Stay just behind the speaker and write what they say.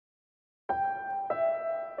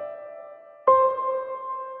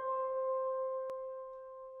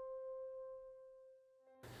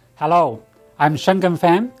Hello, I'm Shengen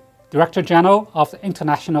Fan, Director General of the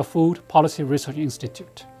International Food Policy Research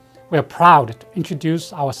Institute. We are proud to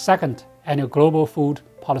introduce our second annual Global Food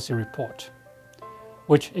Policy Report,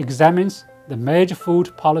 which examines the major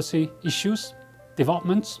food policy issues,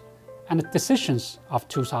 developments, and decisions of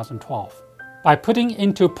 2012. By putting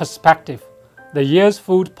into perspective the year's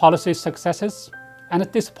food policy successes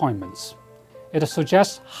and disappointments, it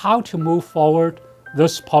suggests how to move forward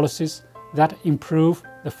those policies that improve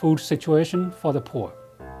the food situation for the poor.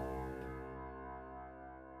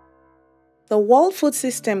 The world food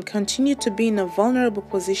system continued to be in a vulnerable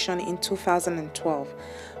position in 2012,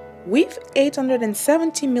 with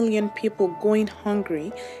 870 million people going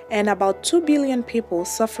hungry and about 2 billion people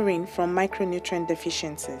suffering from micronutrient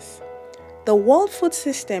deficiencies. The world food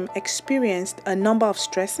system experienced a number of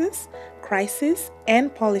stresses, crises,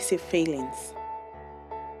 and policy failings.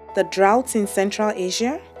 The droughts in Central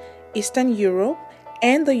Asia, Eastern Europe,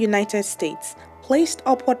 and the United States placed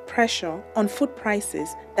upward pressure on food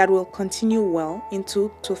prices that will continue well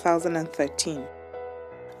into 2013.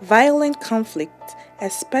 Violent conflict,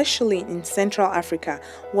 especially in Central Africa,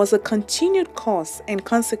 was a continued cause and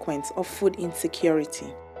consequence of food insecurity.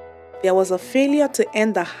 There was a failure to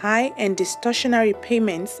end the high and distortionary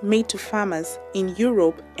payments made to farmers in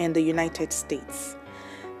Europe and the United States.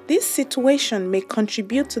 This situation may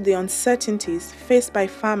contribute to the uncertainties faced by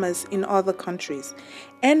farmers in other countries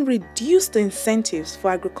and reduce the incentives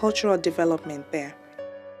for agricultural development there.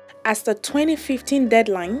 As the 2015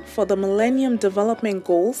 deadline for the Millennium Development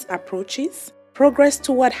Goals approaches, progress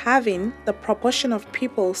toward halving the proportion of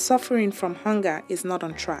people suffering from hunger is not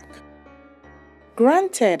on track.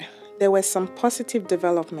 Granted, there were some positive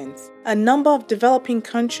developments. A number of developing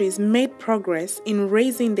countries made progress in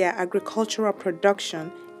raising their agricultural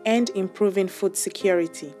production and improving food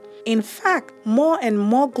security. In fact, more and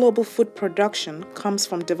more global food production comes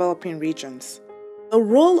from developing regions. The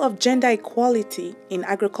role of gender equality in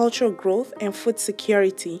agricultural growth and food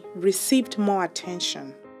security received more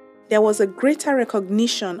attention. There was a greater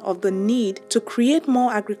recognition of the need to create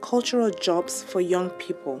more agricultural jobs for young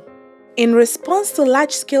people. In response to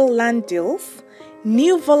large-scale land deals,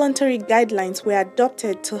 new voluntary guidelines were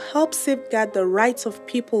adopted to help safeguard the rights of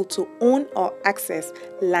people to own or access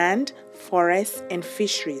land, forests, and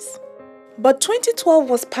fisheries. But 2012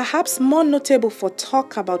 was perhaps more notable for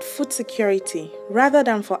talk about food security rather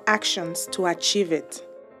than for actions to achieve it.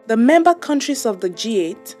 The member countries of the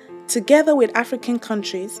G8, together with African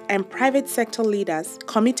countries and private sector leaders,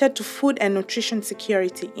 committed to food and nutrition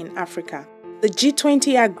security in Africa. The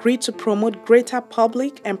G20 agreed to promote greater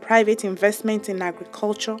public and private investment in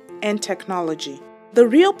agriculture and technology. The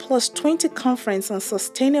Rio Plus 20 Conference on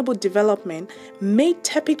Sustainable Development made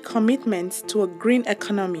tepid commitments to a green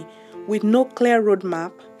economy with no clear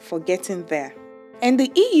roadmap for getting there. And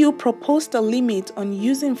the EU proposed a limit on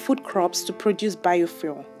using food crops to produce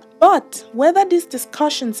biofuel. But whether these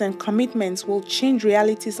discussions and commitments will change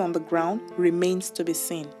realities on the ground remains to be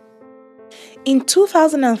seen. In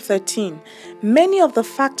 2013, many of the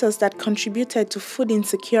factors that contributed to food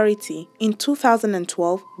insecurity in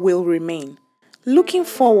 2012 will remain. Looking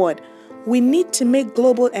forward, we need to make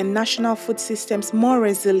global and national food systems more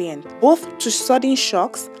resilient, both to sudden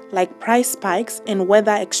shocks like price spikes and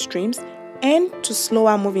weather extremes, and to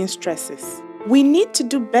slower moving stresses. We need to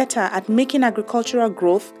do better at making agricultural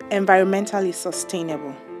growth environmentally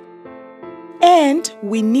sustainable. And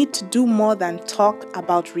we need to do more than talk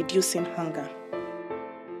about reducing hunger.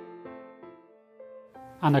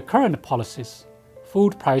 Under current policies,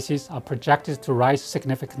 food prices are projected to rise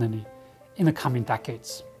significantly in the coming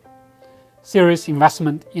decades. Serious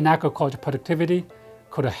investment in agriculture productivity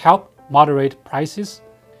could help moderate prices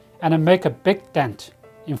and make a big dent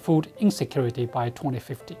in food insecurity by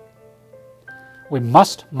 2050. We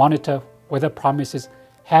must monitor whether promises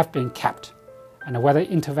have been kept and whether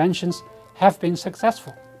interventions have been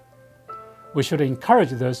successful. We should encourage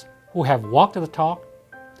those who have walked the talk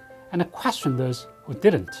and question those who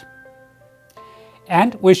didn't.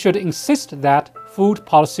 And we should insist that food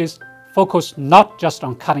policies focus not just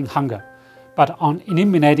on cutting hunger, but on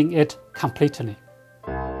eliminating it completely.